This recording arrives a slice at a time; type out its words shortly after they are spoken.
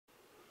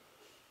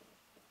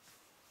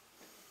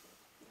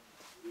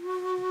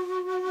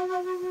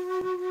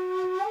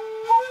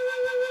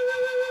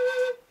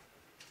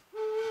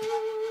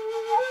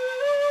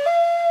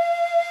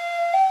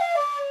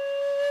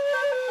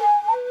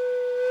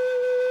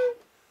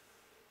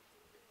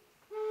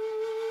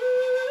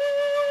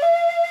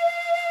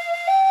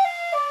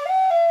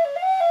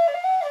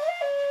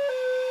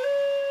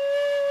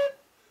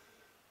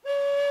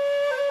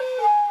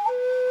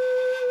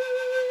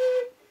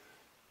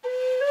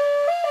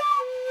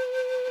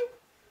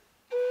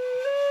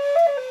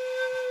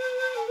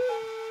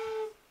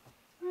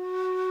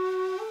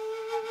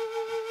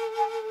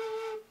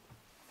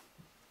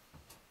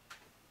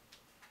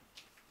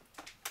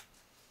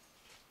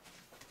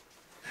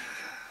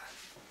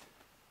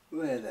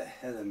Where the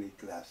hell are my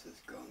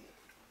glasses gone?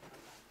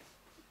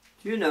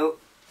 You know,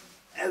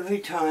 every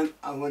time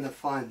I want to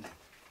find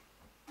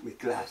my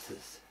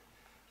glasses,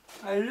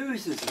 I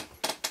lose them.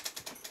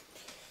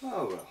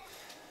 Oh well,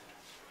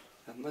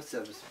 I must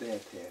have a spare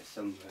pair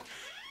somewhere.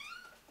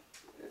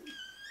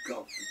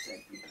 God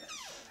forsaken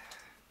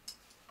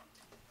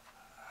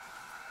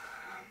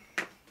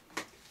place.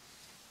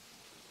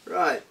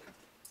 Right.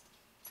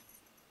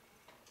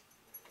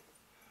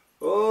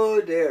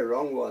 Oh dear,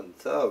 wrong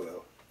ones. Oh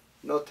well,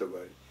 not to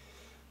worry.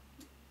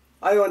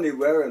 I only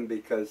wear them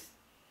because,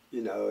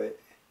 you know,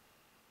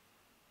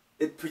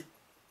 it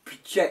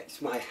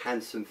projects my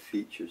handsome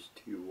features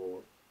to you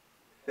all.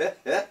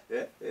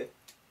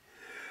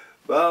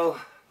 Well,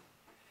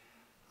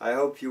 I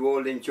hope you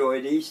all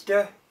enjoyed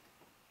Easter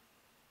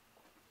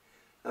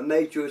and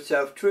made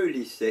yourself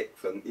truly sick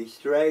from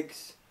Easter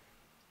eggs,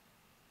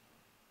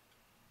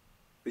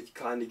 which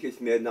kind of gives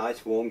me a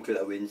nice warm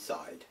glow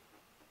inside.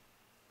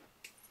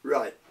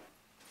 Right.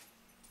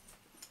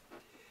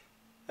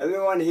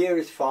 Everyone here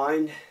is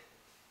fine.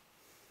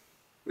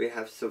 We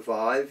have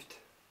survived.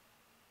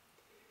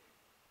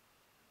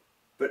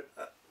 But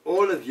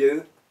all of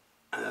you,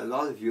 and a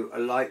lot of you, are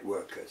light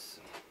workers.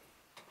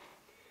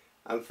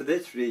 And for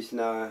this reason,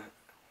 I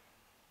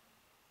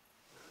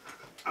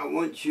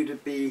want you to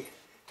be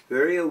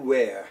very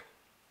aware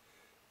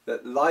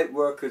that light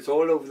workers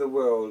all over the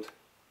world,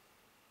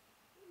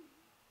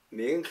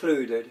 me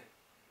included,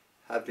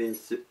 have been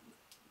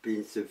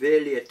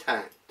severely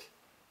attacked.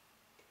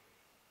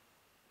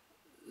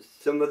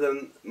 Some of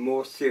them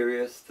more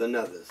serious than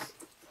others.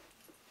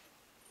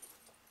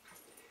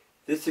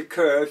 This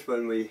occurs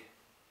when we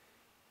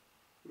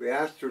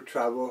astral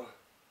travel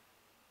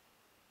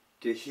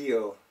to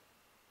heal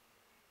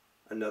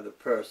another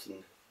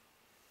person.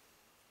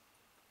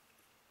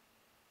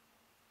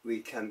 We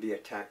can be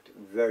attacked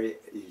very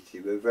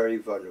easily. We're very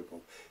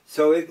vulnerable.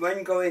 So if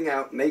when going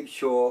out, make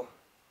sure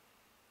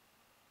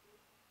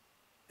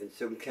in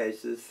some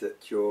cases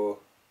that your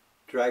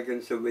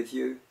dragons are with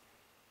you,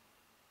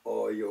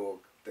 or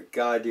the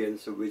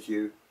guardians are with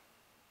you,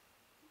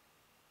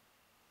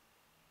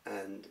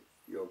 and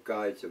your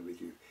guides are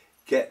with you.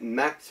 Get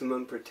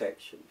maximum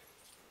protection,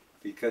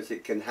 because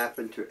it can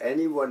happen to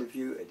any one of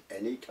you at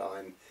any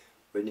time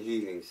when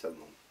healing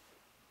someone.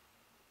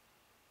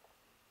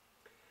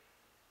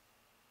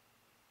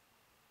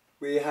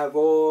 We have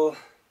all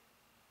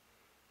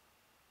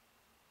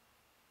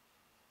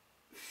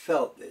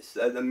felt this.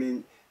 I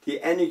mean,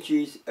 the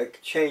energies are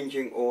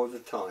changing all the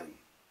time.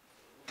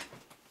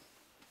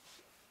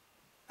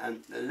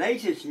 And the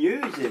latest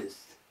news is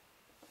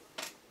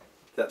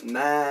that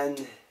man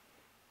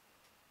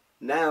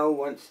now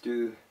wants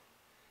to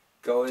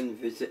go and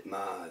visit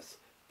Mars.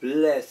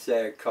 Bless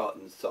their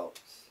cotton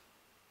socks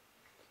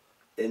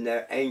in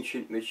their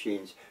ancient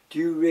machines. Do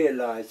you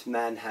realize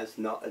man has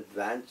not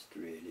advanced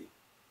really?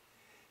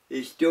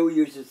 He still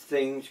uses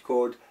things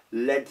called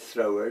lead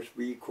throwers.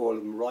 We call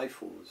them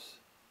rifles.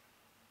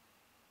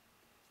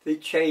 They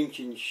change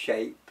in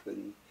shape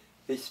and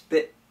they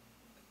spit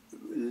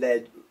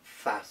lead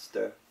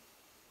faster,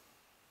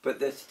 but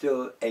they're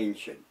still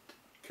ancient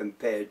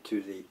compared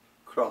to the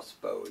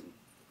crossbow and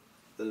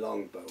the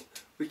longbow,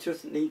 which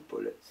doesn't need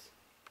bullets.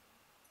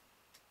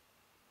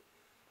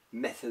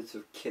 Methods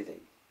of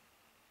killing.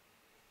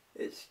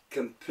 It's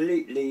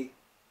completely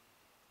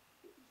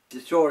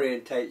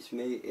disorientates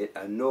me, it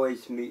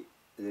annoys me,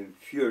 and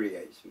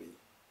infuriates me.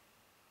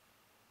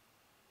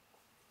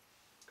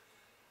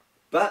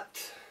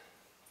 But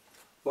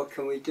what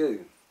can we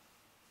do?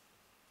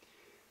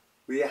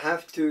 We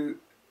have to,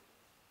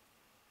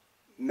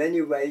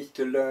 many ways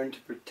to learn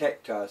to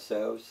protect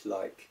ourselves,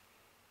 like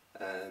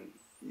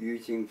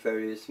using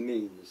various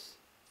means.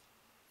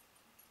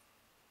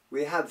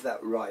 We have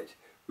that right.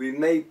 We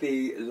may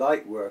be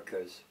light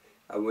workers,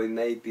 and we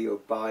may be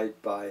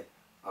abide by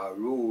our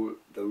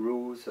the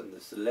rules and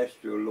the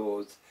celestial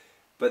laws,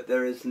 but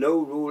there is no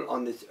rule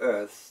on this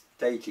earth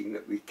stating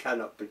that we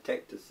cannot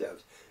protect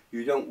ourselves.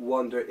 You don't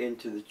wander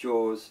into the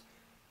jaws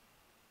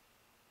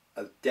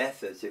of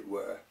death, as it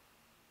were.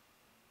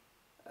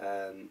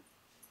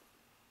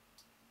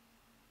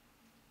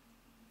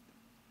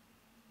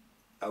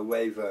 I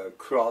wave a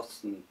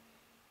cross and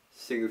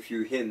sing a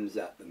few hymns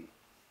at them.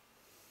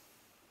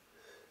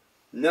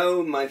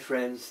 No, my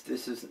friends,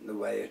 this isn't the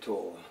way at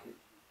all.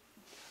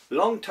 A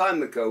long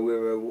time ago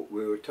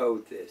we were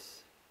told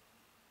this.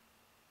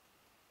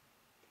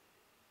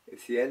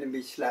 If the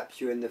enemy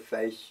slaps you in the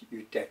face,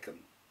 you deck him.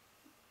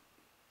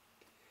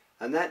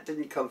 And that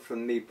didn't come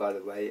from me, by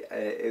the way.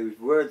 It was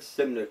words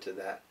similar to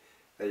that,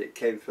 but it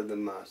came from the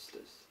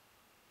masters.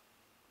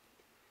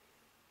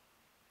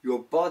 Your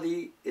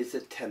body is a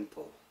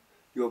temple.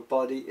 Your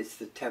body is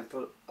the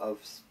temple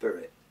of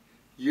spirit.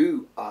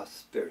 You are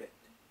spirit.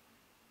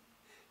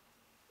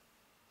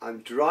 I'm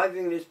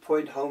driving this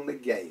point home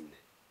again.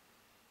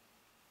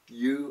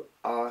 You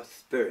are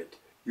spirit.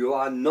 You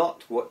are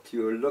not what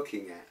you're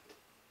looking at.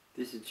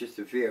 This is just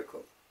a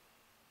vehicle.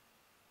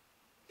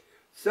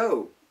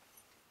 So,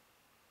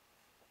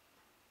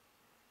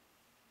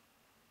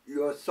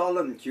 your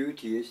solemn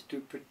duty is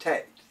to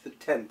protect the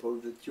temple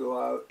that you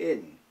are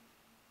in,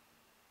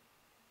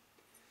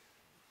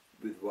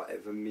 with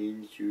whatever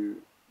means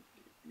you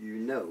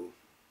know.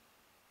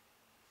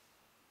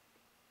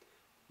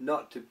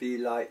 Not to be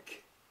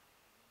like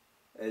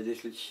a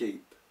little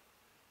sheep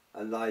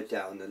and lie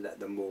down and let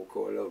them walk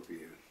all over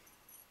you.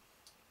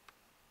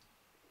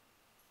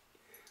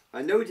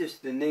 I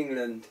noticed in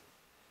England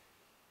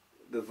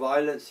the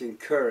violence in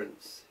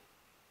currents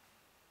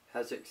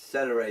has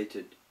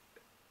accelerated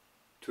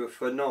to a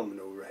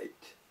phenomenal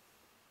rate.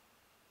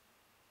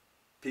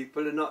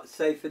 People are not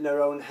safe in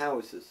their own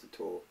houses at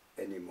all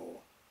anymore.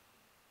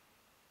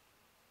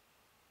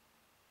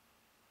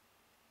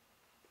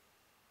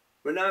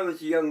 When I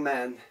was a young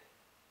man,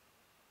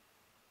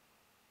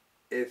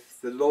 if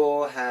the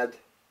law had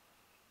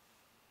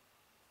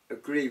a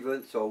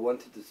grievance or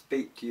wanted to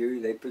speak to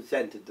you, they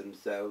presented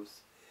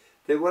themselves.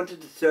 They wanted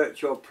to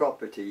search your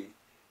property,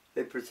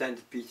 they present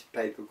a piece of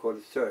paper called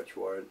a search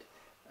warrant,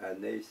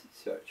 and they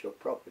search your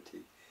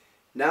property.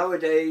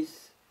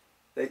 Nowadays,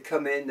 they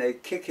come in, they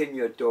kick in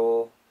your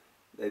door,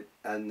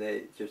 and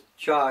they just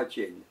charge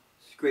in,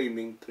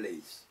 screaming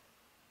police.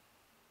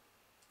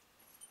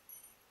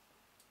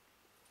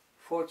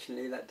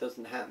 Fortunately, that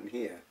doesn't happen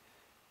here,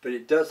 but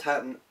it does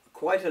happen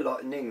quite a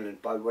lot in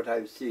England by what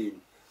I've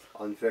seen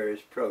on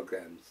various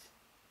programs.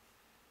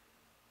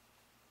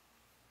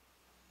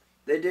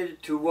 They did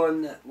it to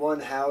one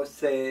house.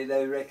 They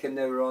reckon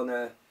they were on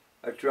a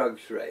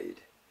drugs raid.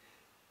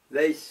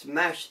 They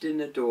smashed in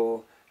the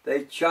door.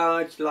 They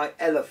charged like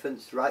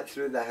elephants right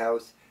through the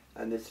house,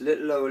 and this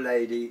little old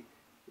lady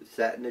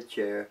sat in a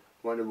chair,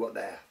 wondered what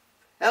the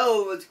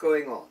hell was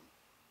going on.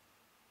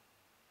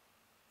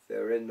 They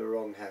were in the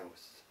wrong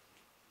house.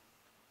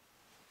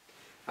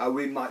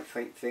 We might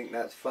think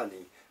that's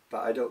funny,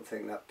 but I don't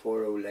think that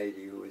poor old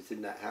lady who was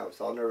in that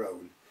house on her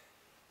own,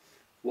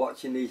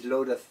 watching these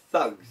load of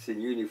thugs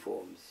in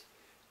uniforms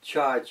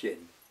charge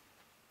in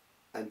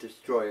and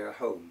destroy her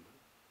home.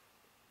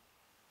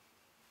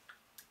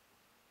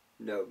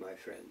 No, my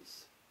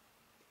friends.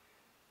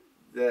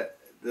 The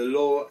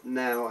law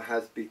now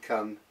has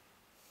become,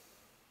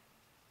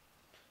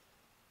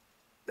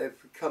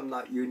 they've become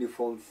like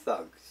uniformed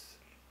thugs.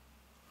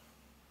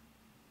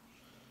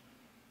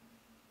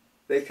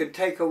 They can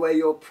take away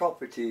your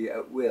property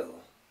at will.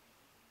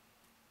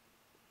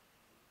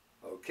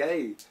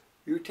 Okay,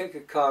 you take a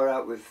car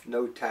out with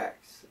no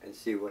tax and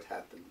see what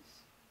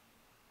happens.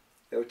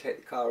 They'll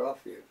take the car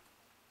off you.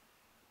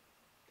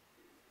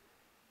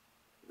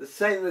 The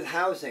same with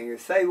housing.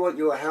 If they want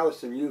your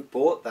house and you've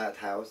bought that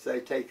house, they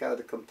take out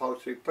a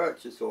compulsory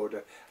purchase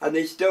order and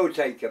they still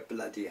take your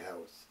bloody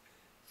house.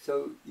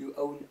 So you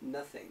own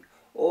nothing.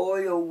 All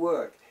your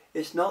work.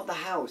 It's not the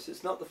house,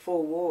 it's not the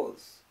four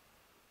walls.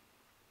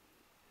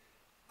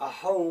 A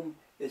home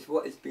is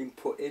what has been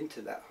put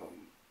into that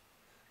home.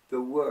 The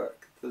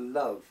work, the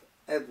love,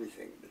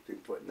 everything that's been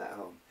put in that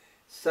home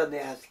suddenly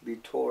has to be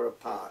torn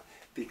apart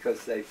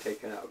because they've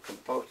taken out a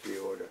compulsory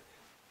order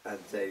and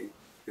say,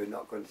 you're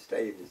not going to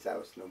stay in this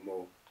house no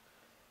more.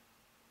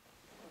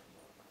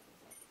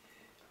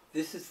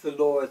 This is the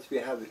law as we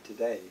have it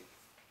today.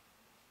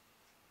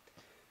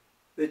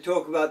 They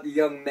talk about the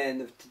young men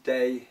of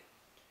today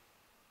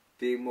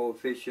being more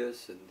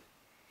vicious and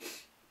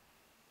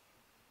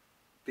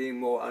being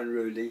more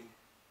unruly.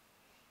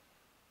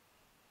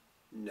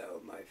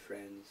 No, my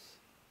friends.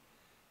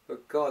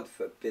 But God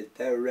forbid,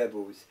 they're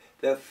rebels.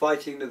 They're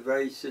fighting the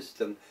very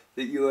system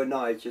that you and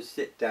I just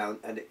sit down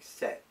and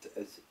accept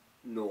as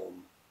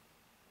norm.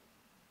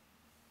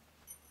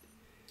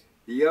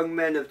 The young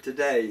men of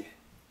today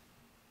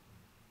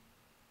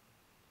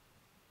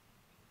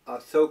are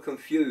so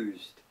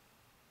confused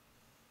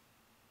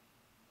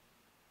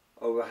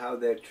over how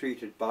they're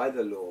treated by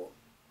the law.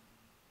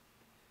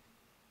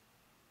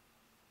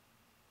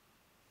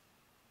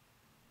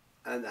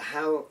 And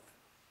how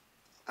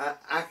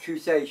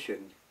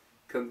accusation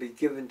can be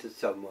given to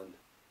someone,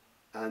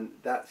 and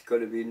that's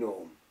going to be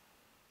norm.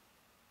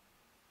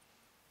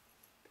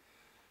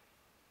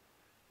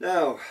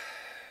 Now,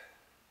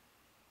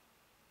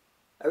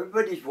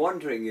 everybody's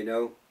wondering, you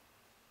know,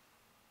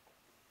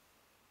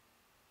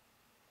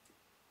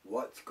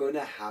 what's going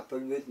to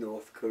happen with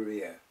North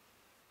Korea?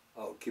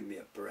 Oh, give me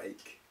a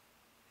break.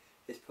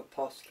 It's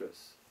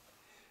preposterous.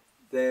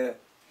 They're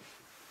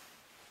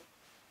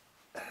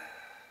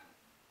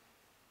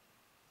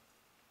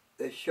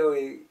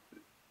showing,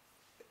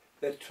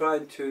 they're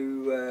trying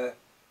to,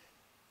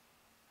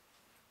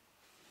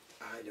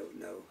 I don't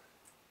know,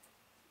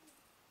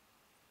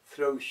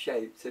 throw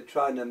shapes. They're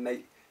trying to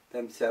make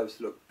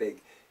themselves look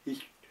big.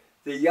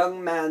 The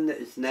young man that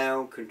is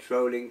now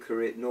controlling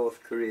North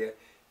Korea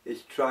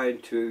is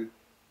trying to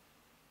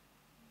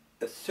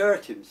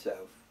assert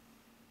himself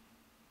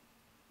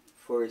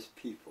for his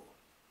people.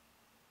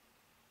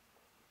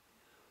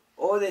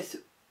 All this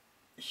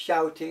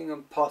shouting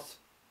and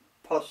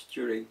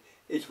posturing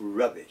is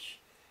rubbish.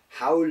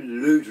 How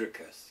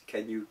ludicrous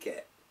can you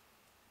get?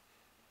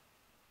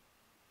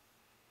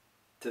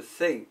 To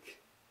think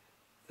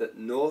that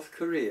North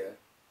Korea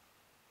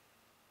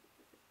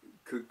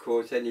could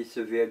cause any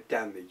severe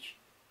damage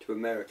to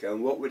America,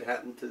 and what would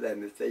happen to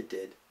them if they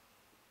did.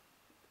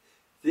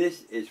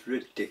 This is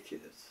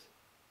ridiculous.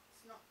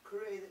 It's not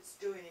Korea that's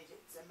doing it,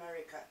 it's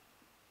America.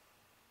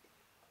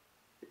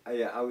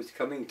 Yeah, I was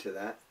coming to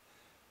that.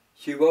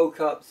 She woke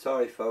up,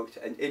 sorry folks,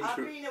 and I've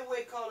been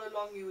awake all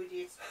along, you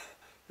idiots.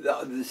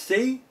 The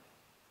sea?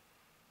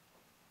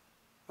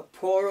 A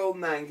poor old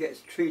man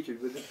gets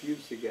treated with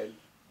abuse again.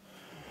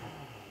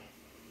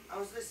 I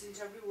was listening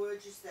to every word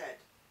you said.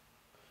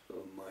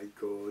 Oh my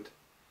God.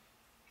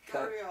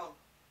 Carry on.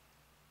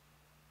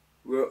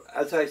 Well,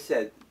 as I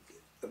said,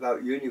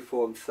 about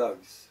uniformed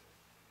thugs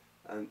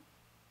and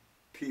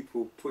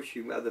people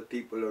pushing other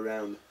people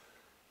around,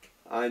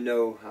 I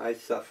know I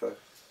suffer.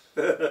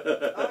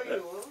 Oh,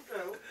 you will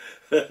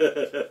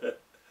do.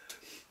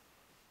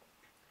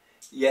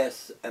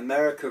 Yes,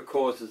 America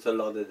causes a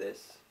lot of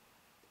this.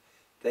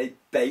 They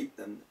bait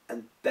them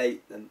and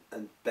bait them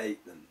and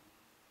bait them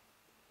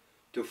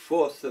to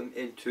force them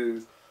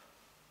into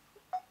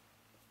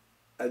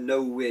a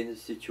no-win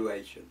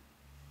situation.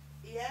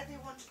 Yeah, they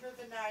want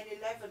another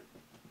 9/11.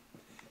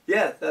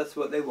 Yeah, that's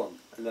what they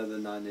want, another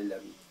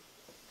 9/11.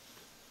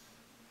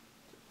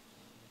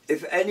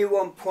 If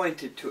anyone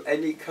pointed to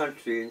any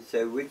country and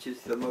said which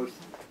is the most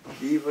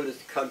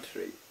evilest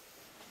country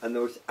and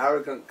the most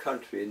arrogant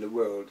country in the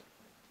world,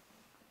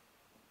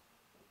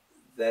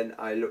 then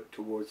I look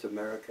towards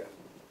America.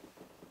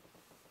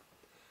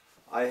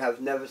 I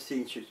have never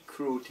seen such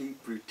cruelty,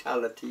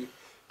 brutality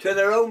to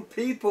their own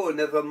people,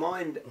 never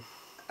mind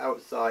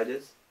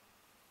outsiders.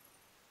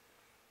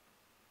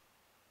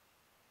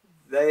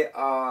 They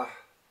are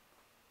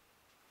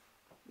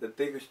the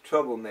biggest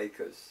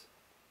troublemakers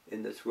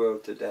in this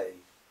world today.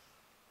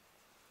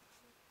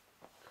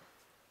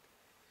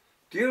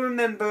 Do you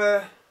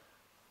remember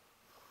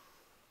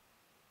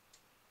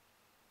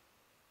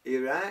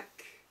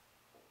Iraq?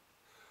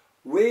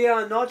 We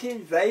are not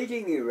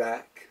invading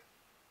Iraq.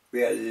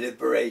 We are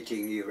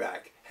liberating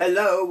Iraq.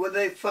 Hello, where are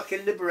they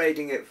fucking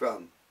liberating it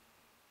from?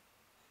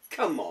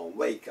 Come on,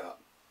 wake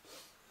up.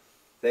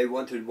 They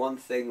wanted one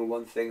thing and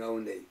one thing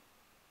only.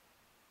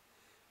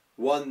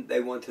 One, they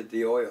wanted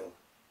the oil.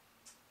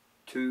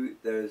 Two,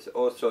 there's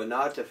also an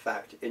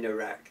artifact in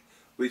Iraq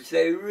which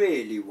they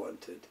really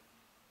wanted.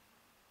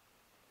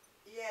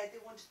 Yeah, they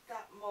wanted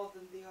that more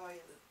than the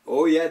oil.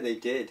 Oh yeah, they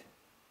did.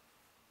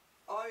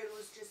 Oil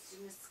was just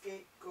an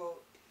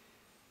scapegoat.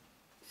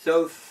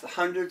 So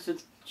hundreds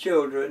of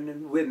children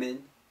and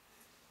women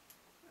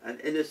and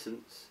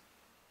innocents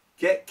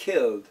get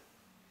killed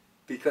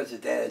because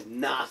of their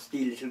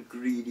nasty little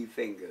greedy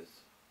fingers.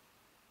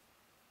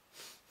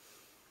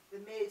 They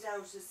made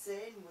out a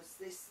saying was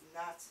this and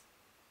that.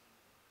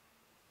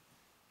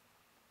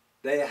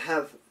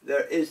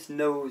 There is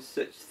no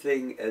such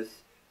thing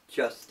as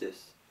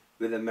justice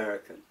with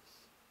Americans.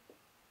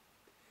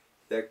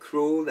 They're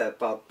cruel, they're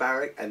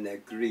barbaric, and they're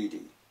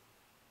greedy.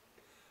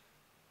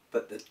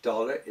 But the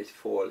dollar is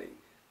falling.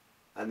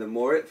 And the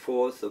more it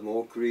falls, the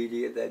more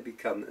greedy they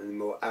become and the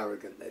more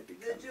arrogant they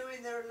become. They're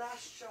doing their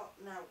last shot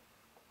now.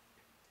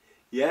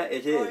 Yeah,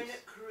 it is. Going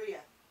at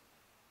Korea.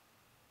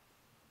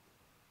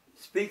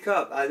 Speak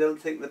up. I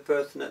don't think the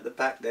person at the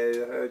back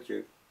there heard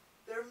you.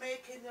 They're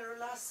making their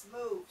last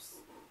moves.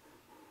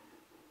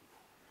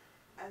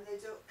 And they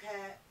don't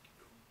care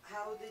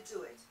how they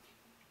do it.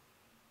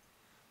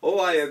 Oh,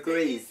 I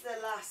agree. It is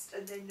their last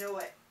and they know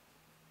it.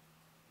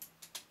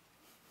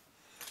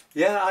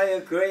 Yeah, I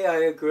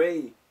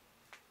agree.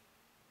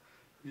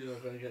 You're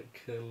not going to get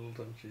killed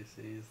when she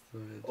sees the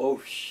video.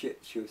 Oh shit,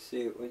 she'll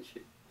see it, won't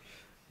she?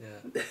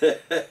 Yeah.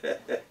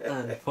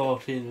 And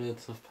 14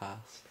 minutes have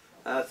passed.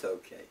 That's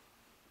okay.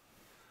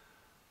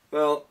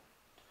 Well,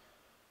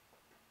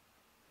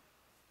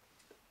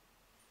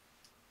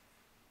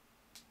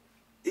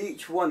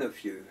 each one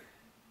of you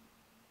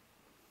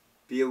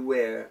be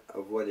aware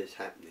of what is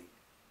happening.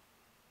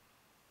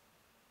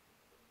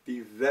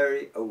 Be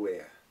very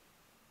aware.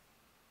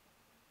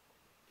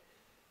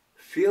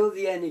 Feel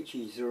the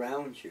energies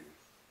around you.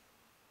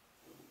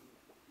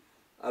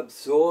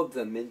 Absorb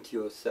them into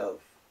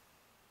yourself.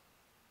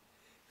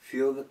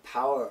 Feel the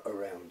power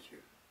around you.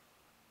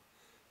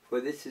 For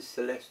this is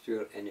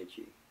celestial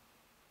energy.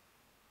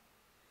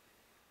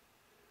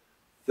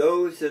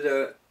 Those that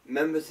are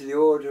members of the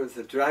Order of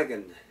the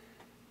Dragon,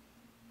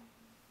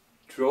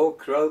 draw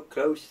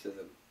close to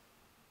them.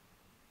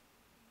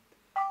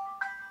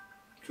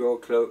 Draw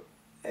close.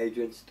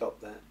 Adrian, stop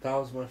that. That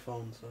was my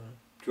phone, sorry.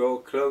 Draw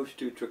close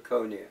to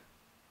Draconia.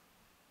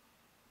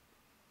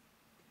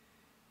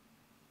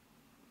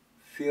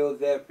 Feel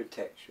their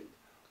protection.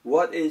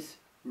 What is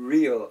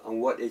real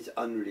and what is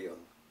unreal?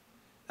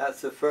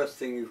 That's the first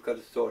thing you've got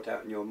to sort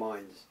out in your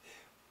minds.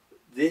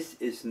 This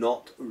is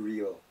not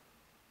real.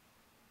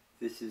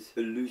 This is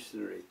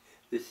hallucinatory.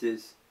 This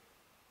is...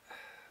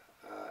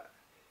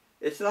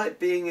 it's like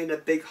being in a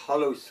big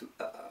hollow...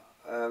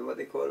 what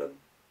they call them?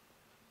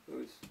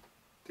 Those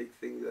big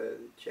things,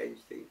 change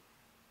things.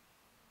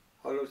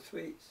 Hollow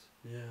suites.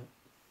 Yeah.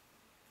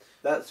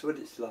 That's what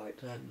it's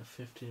like. Then the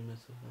 15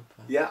 minutes of her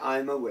past. Yeah,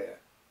 I'm aware.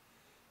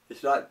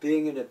 It's like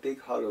being in a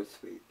big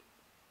holosuite,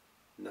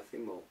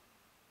 nothing more.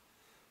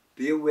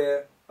 Be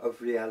aware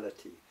of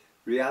reality.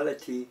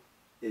 Reality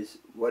is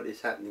what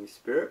is happening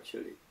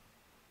spiritually,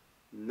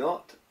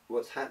 not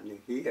what's happening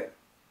here.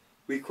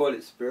 We call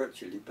it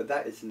spiritually, but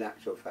that is in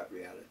actual fact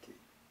reality.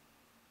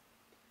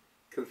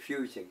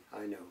 Confusing,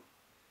 I know,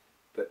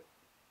 but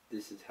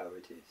this is how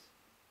it is.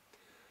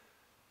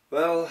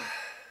 Well,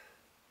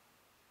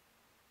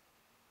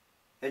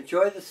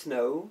 enjoy the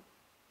snow.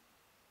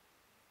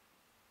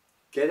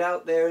 Get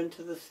out there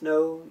into the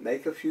snow,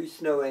 make a few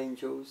snow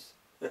angels.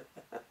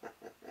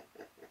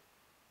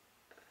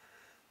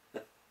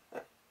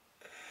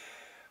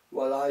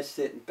 While I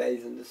sit and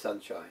bathe in the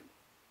sunshine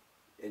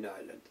in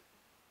Ireland.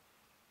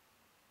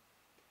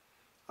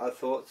 Our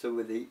thoughts are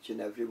with each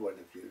and every one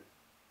of you.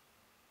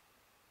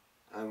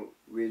 And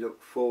I look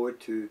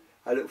forward to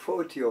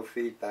your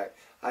feedback.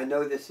 I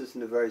know this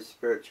isn't a very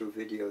spiritual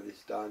video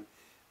this time,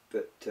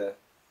 but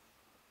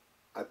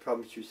I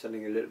promise you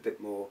something a little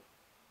bit more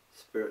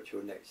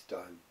spiritual next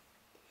time.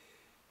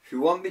 If you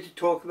want me to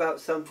talk about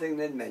something,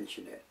 then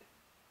mention it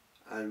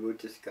and we'll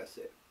discuss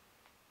it,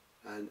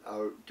 and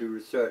I'll do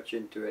research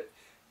into it,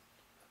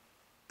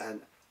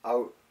 and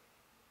I'll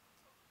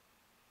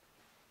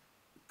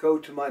go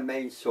to my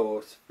main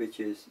source, which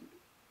is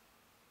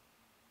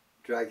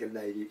Dragon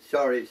Lady.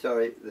 Sorry,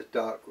 the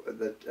dark, You'll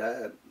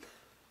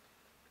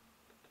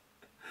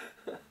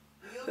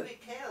be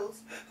killed.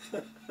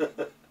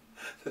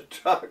 the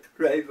Dark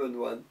Raven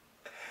one,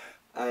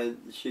 and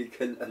she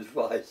can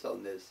advise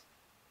on this.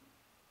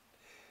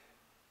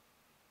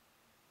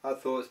 Our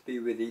thoughts be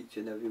with each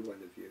and every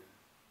one of you.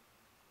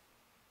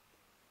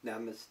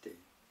 Namaste.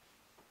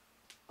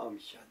 Om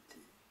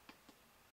Shanti.